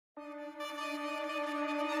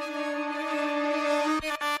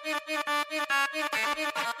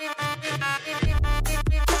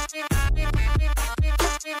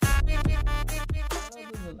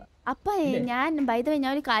ഞാൻ by the way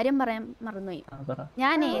ഞാൻ ഒരു കാര്യം പറയാൻ മറന്നുപോയി.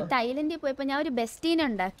 ഞാനേ തായ്ലൻഡിൽ പോയപ്പോ ഞാൻ ഒരു ബെസ്റ്റീനെ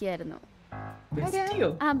ഉണ്ടാക്കിയായിരുന്നു.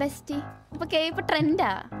 ആ ബെസ്റ്റി ഇപ്പൊ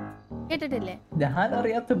ട്രെൻഡാ, കേട്ടിട്ടില്ലേ?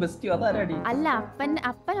 അല്ല,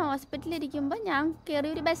 അപ്പൻ ഹോസ്പിറ്റലിൽ ഇരിക്കുമ്പോ ഞാൻ കേറി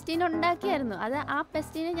ഒരു ബെസ്റ്റീനെ ഉണ്ടാക്കിയായിരുന്നു. അത് ആ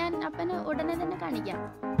ബെസ്റ്റീനെ ഞാൻ അപ്പന് ഉടനെ തന്നെ കാണിക്കാം.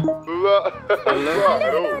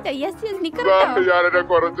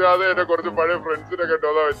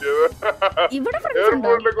 ഇവിടെ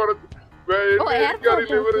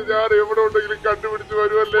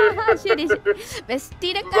ശരി,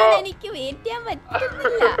 ബെസ്റ്റീനെ എനിക്ക് വെയിറ്റ് ചെയ്യാൻ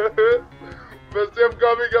പറ്റുന്നില്ല. Bestie, I'm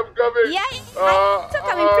coming. Yeah, so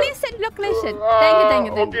coming. Please send location. Thank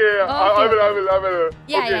you. Okay, I will.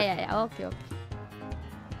 Yeah. Okay.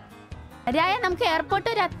 രായ, നമുക്ക് എയർപോർട്ട്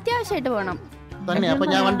ഒരു അത്യാവശ്യമായിട്ട് പോകണം.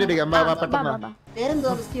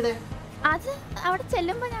 അത് അവിടെ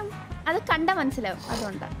ചെല്ലുമ്പോ ഞാൻ അത് കണ്ട മനസ്സിലാവും,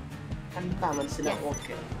 അതുകൊണ്ടാണ്.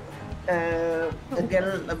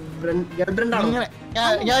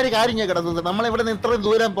 ഞാനൊരു കാര്യം കേട്ടത്, നമ്മളിവിടെ നിന്ന് ഇത്രയും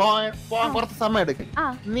ദൂരം പോവാൻ കുറച്ച് സമയം എടുക്കും.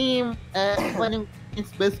 നീ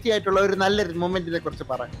ബെസ്റ്റി ആയിട്ടുള്ള ഒരു നല്ലൊരു മൊമെന്റിനെ കുറിച്ച്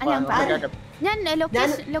പറയാം. ഞാൻ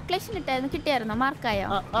ലൊക്കേഷൻ ഇട്ടായിരുന്നു, കിട്ടിയായിരുന്നോ? മാർക്കായോ?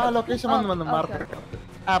 ലൊക്കേഷൻ വന്നു മാർക്ക്.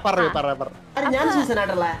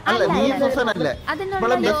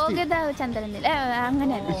 അതിനുള്ള യോഗ്യത ചന്ദ്രനിൽ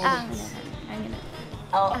അങ്ങനെയല്ല.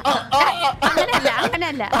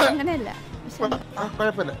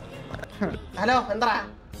 ഹലോ, എന്താ?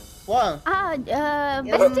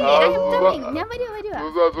 ഞാൻ വരുവാ.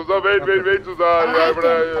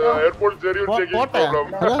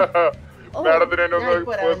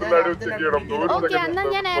 എന്നാ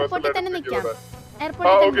ഞാൻ എയർപോർട്ടിൽ തന്നെ നിൽക്കാം.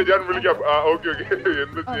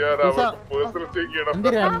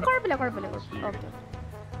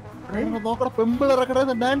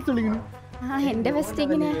 എന്റെ ബെസ്റ്റ്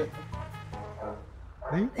ഇങ്ങനെ,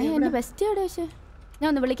 എന്റെ ബെസ്റ്റ് എവിടെ വെച്ച് ഞാൻ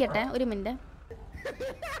ഒന്ന് വിളിക്കട്ടെ, ഒരു minute.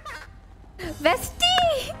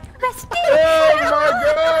 Bestie!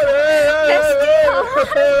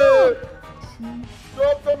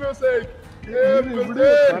 Stop the music!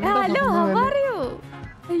 Hello, how are you?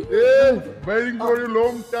 Waiting for you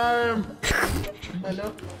long time. Hello.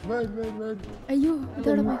 Wait. അയ്യോ,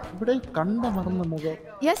 ഇവിടെ കണ്ട മറന്ന മുഖം.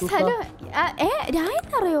 Yes, hello. രായൻ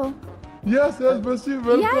അറിയോ? Yes, Bestie,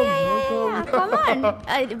 welcome. Yeah. Come on.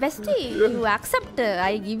 Bestie, you accept.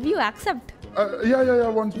 I give you accept. Yeah.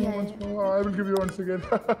 Once more. I will give you once again.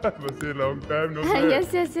 Bestie, long time no see. Yes.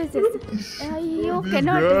 You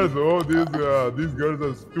cannot. These girls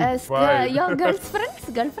are too fine. Your girlfriends?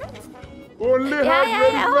 Only have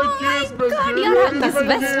my kiss, Bestie. You're the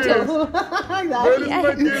best. Where is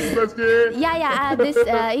my kiss, Bestie? Yeah. This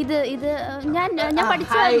ഇത് ഞാൻ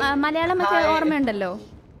പഠിച്ച മലയാളം ഒക്കെ ഓർമ്മയുണ്ടല്ലോ.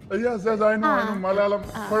 Yes, I know. Malayalam.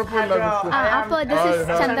 Appo this is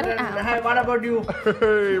Chandran. Hi, what about you?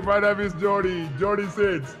 Hey, my name is Jody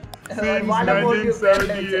Sage. Since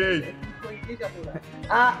 1978.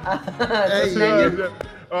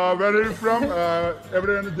 Where are you from?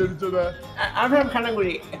 Everyone is judged. I'm from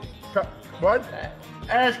Kananguri. What?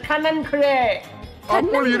 Kananguri.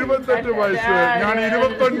 അപ്പോൾ 28 വയസ്സ്, ഞാൻ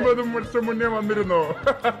 29 വർഷം മുന്നേ വന്നിരുന്നു.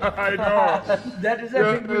 I know. That is a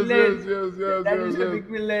big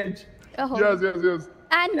village. Yes. Yes.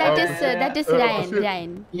 And that is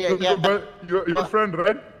Ryan. Yeah. Your friend,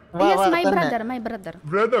 right? Yes, my brother.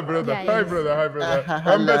 Brother. Yeah, Hi, brother.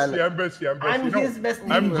 I'm Bestie. I'm his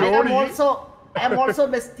bestie. I'm Jody. I'm also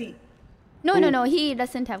bestie. No, he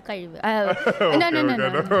doesn't have കഴിവ്. No.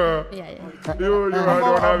 Yeah. You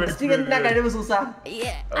don't have experience.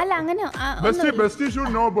 അല്ല അങ്ങനെ Bestie should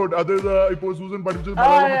know about others. ഇപ്പോൾ Susan പഠിച്ചത്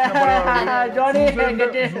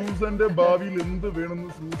സൂസന്റെ ഭാവിയിൽ എന്ത്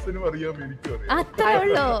വേണമെന്ന് സൂസനും അറിയാം, എനിക്കും അറിയാം. അത്രേ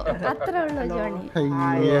ഉള്ളൂ ജോണി.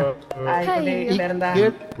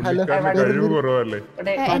 കഴിവ് കുറവല്ലേ?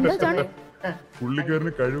 എന്താ ജോണി?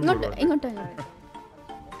 പുള്ളിക്കാരന് കഴിവ് ഇങ്ങോട്ടോ.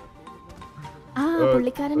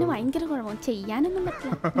 പുള്ളിക്കാരന് ഭയങ്കര കുഴപ്പം, ചെയ്യാനൊന്നും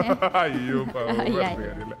പറ്റില്ല.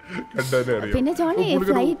 പിന്നെ ജോണി,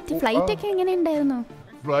 ഫ്ലൈറ്റ് ഒക്കെ എങ്ങനെ ഉണ്ടായിരുന്നു?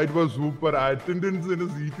 Flight was super. അറ്റൻഡൻസിന്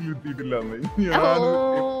സീറ്റിൽ എത്തിയിട്ടില്ല, ഞാൻ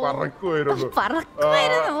പറക്കുമായിരുന്നു.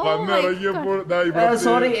 വന്നിറങ്ങിയപ്പോൾ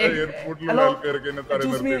എയർപോർട്ടിലുള്ള ആൾക്കാർക്ക് എന്നെ തല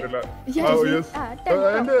നിർത്തിയിട്ടില്ല.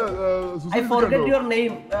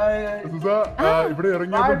 ഇവിടെ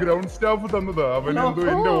ഇറങ്ങിയപ്പോ ഗ്രൗണ്ട് സ്റ്റാഫ് തന്നതാ, അവനെന്തോ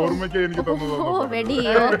എന്റെ ഓർമ്മയ്ക്ക് എനിക്ക് തന്നതാ.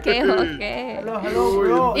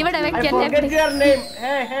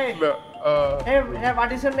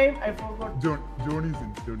 Johnny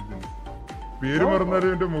since. പേര് മറന്നാലും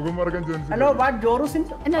എന്റെ മുഖം മറക്കാൻ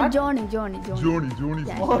Joni.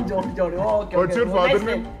 What's your father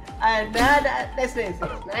name? That's nice.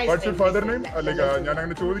 What's your father name? Like ഞാൻ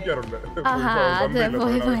അങ്ങനെ ചോദിക്കാറുണ്ട്.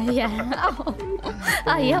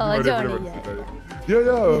 അയ്യോ Johnny.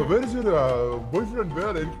 Where is your boyfriend?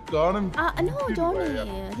 Where? No, Johnny.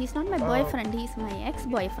 He's not my boyfriend. He's my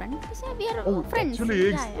ex-boyfriend. So we are friends. Actually,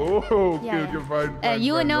 ex. Okay, fine.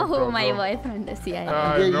 You know who my boyfriend is.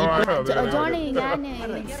 I know. Johnny, ഞാൻ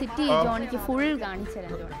city Johnnyക്ക് full കാണിച്ചു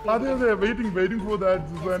തരാം. അതെ, waiting for that,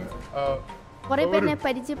 Susane. കുറേ പേരെ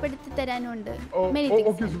പരിചയപ്പെടുത്തി തരാനുണ്ട്.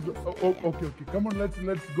 Okay. Come on,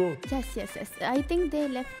 let's go. Yes. I think they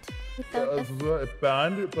left without us.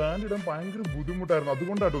 Pant ഇടാൻ ഭയങ്കര ബുദ്ധിമുട്ടായിരുന്നു.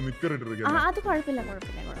 അതുകൊണ്ടാട്ടോ നിക്കറിട്ടിരിക്കുന്നത്. അത് കുഴപ്പമില്ല.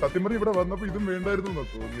 സത്യം പറഞ്ഞ ഇവിടെ വന്നപ്പോ ഇതും വേണ്ടായിരുന്നു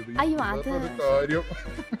തോന്നിയത്. അയ്യോ അത് കാര്യം.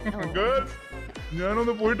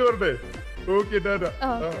 ഞാനൊന്ന് പോയിട്ട് വരട്ടെ. ഓക്കെ ടാറ്റ.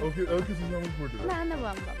 ഓക്കെ സുസാൻ പോയിട്ട്.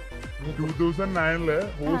 2009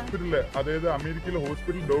 ഹോസ്പിറ്റലില്, അതായത് അമേരിക്കയിലെ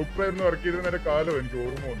ഹോസ്പിറ്റൽ ഡോക്ടറായിരുന്നു വർക്ക് ചെയ്തിരുന്ന കാലം എനിക്ക്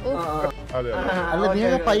ഓർമ്മ വന്നു. അതെ. അല്ല, നീ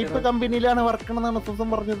പൈപ്പ് കമ്പനിയിലാണ് വർക്ക് ചെയ്യണമെന്നാണ് സുസം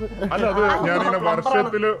പറഞ്ഞത്. അല്ല, അത് ഞാനിങ്ങനെ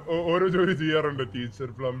വർഷത്തില് ഓരോ ജോലി ചെയ്യാറുണ്ട്. ടീച്ചർ,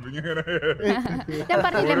 പ്ലംബിംഗ്, അങ്ങനെ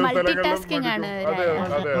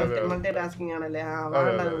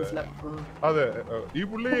അതെ. ഈ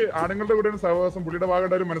പുള്ളി ആണുങ്ങളുടെ കൂടെ സഹവാസം പുള്ളിയുടെ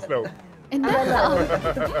ഭാഗമായിട്ട് മനസ്സിലാവും.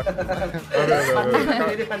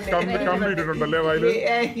 കമ്പിട്ടുണ്ടല്ലേ വയല്?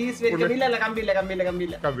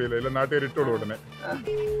 കമ്പിയില്ല, നാട്ടുകാർ ഇട്ടോളൂ ഉടനെ.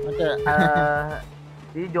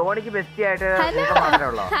 ഈ ജോണിക്ക് ബെസ്റ്റി ആയിട്ട്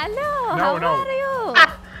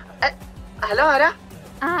ഹലോ ആരാ?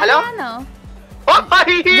 ഹലോ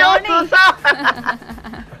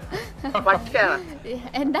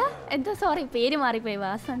എന്താ സോറി, പേര് മാറിപ്പോയി.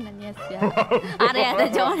 വാസുണ്ടൻ. അറിയാതെ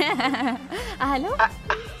ജോൺ. ഹലോ,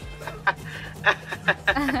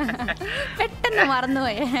 പെട്ടെന്ന്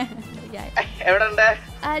മറന്നുപോയേ.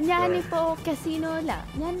 ഞാനിപ്പോ കസീനോല.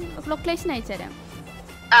 ഞാൻ ലൊക്കേഷൻ അയച്ചുതരാം.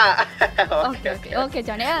 Okay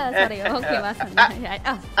Johnny. Sorry. Okay വാസുണ്ടൻ.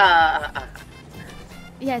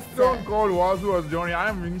 Yes. Don't call Vasu as Johnny. I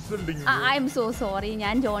am insulting you. I am so sorry.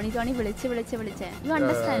 ഞാൻ ജോണി വിളിച്ച്. You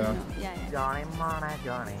understand?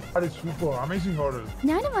 Johnny. That is super amazing hotel.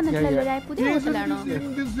 ഞാനും വന്നിട്ടില്ലല്ലോ. പുതിയ ഹോട്ടലാണോ?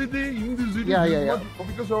 In this city.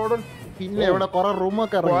 Because hotel. പിന്നെ ഇവിടെ കുറെ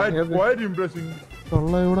റൂമൊക്കെ quite impressive.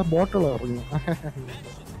 ഇവിടെ ബോട്ടുകൾ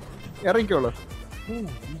ഇറങ്ങിക്കോളൂ.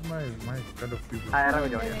 He's my kind of people.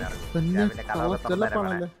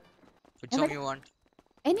 Which one you want?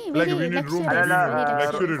 Any Like very we need room.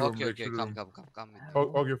 Okay, come.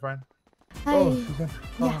 Okay, fine. Hi. Susane.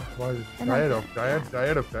 Wow, tired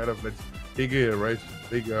of. Let's take a rice.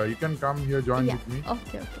 You can come here, join with me.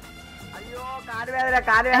 Okay. അയ്യോ, കാലുവേദന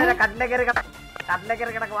കണ്ണിലേക്ക്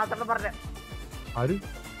കിടക്ക് മാത്രം പറഞ്ഞു. Ari?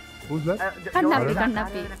 Who's that?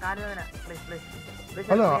 Kannappi.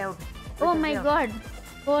 Hello. Oh my god.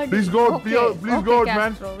 Please go, please go,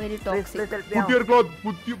 man. Very toxic.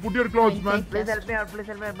 Put your clothes, man. Please help me out.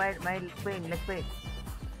 My leg pain.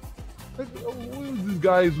 Who is this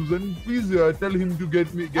guy, Susane? Please tell him to get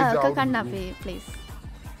out. Kannapi, please.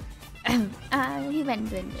 He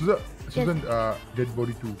went. Susane, dead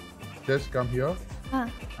body too. Just come here.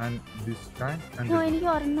 And this time. And no, എനിക്ക്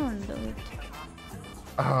ഒരെണ്ണമുണ്ട്.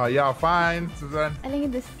 Yeah, fine, Susane.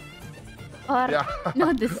 അല്ലെങ്കിൽ this. Or no,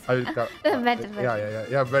 this. Better.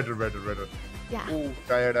 Yeah, better. Yeah. Oh,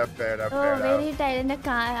 tired up. Very tired.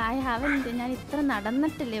 I haven't. ഞാൻ ഇത്ര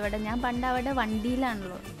നടന്നിട്ടില്ല ഇവിടെ. ഞാൻ പണ്ട് അവിടെ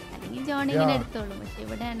വണ്ടിയിലാണല്ലോ. അല്ലെങ്കിൽ ജോണി ഇങ്ങനെ എടുത്തോളൂ. പക്ഷെ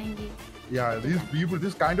ഇവിടെ ആണെങ്കിൽ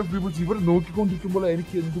this kind of people ഇവർ നോക്കിക്കൊണ്ടിരിക്കുമ്പോൾ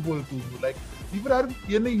എനിക്ക് എന്തുപോലെ തോന്നുന്നു. ലൈക്ക് ഇവരാരും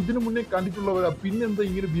എന്നെ ഇതിനു മുന്നേ കണ്ടിട്ടുള്ളവരാ. പിന്നെ എന്താ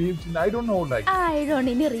ഇങ്ങനെ ബിഹേവ് ചെയ്യുന്നത്? I don't know. Like I don't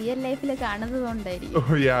ഇനി റിയൽ ലൈഫിൽ കാണുന്നതുകൊണ്ടായിരിക്കും.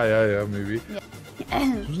 Yeah, maybe.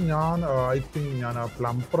 ഞാൻ ഐ തിങ്ക് ഞാൻ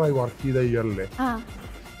പ്ലംബറായി വർക്ക് ചെയ്ത ഇയറിലെ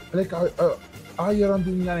ലൈക്ക് ആ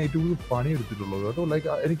ഇയറാണ് ഞാൻ ഏറ്റവും കൂടുതൽ പണി എടുത്തിട്ടുള്ളത് കേട്ടോ. ലൈക്ക്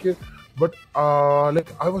എനിക്ക് but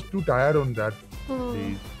like I was to tired on that.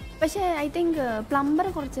 പക്ഷേ ഐ തിങ്ക് പ്ലംബർ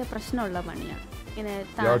കുറച്ച് പ്രശ്നമുള്ള പണിയാണ്.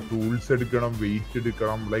 ടൂൾസ് എടുക്കണം, വെയിറ്റ്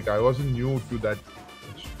എടുക്കണം. Like I was new to that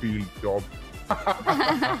field job.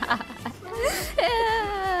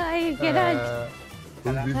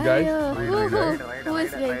 These guys? Who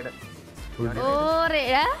is it?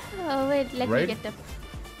 Wait, let me get up.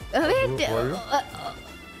 Wait.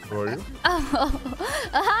 Who are you?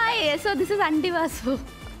 Hi, so this is Aunty Vasu.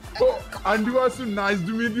 Oh, Aunty Vasu, nice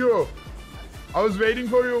to meet you. I was waiting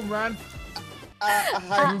for you, man.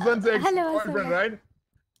 Susan's ex-boyfriend, right?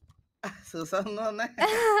 Susane no.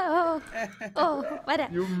 Oh,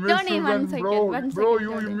 you miss Susan, bro.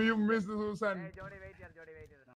 You miss Susane.